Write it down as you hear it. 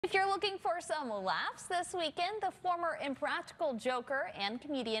If you're looking for some laughs this weekend, the former Impractical Joker and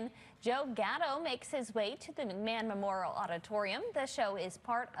comedian Joe Gatto makes his way to the McMahon Memorial Auditorium. The show is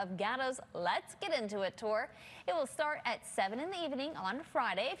part of Gatto's Let's Get Into It tour. It will start at 7 in the evening on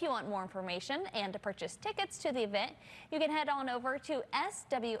Friday. If you want more information and to purchase tickets to the event, you can head on over to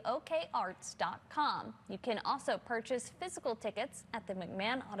swokarts.com. You can also purchase physical tickets at the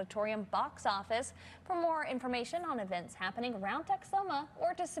McMahon Auditorium box office. For more information on events happening around Texoma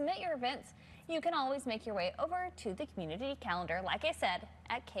or to submit your events, you can always make your way over to the community calendar, like I said,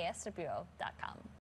 at kswo.com.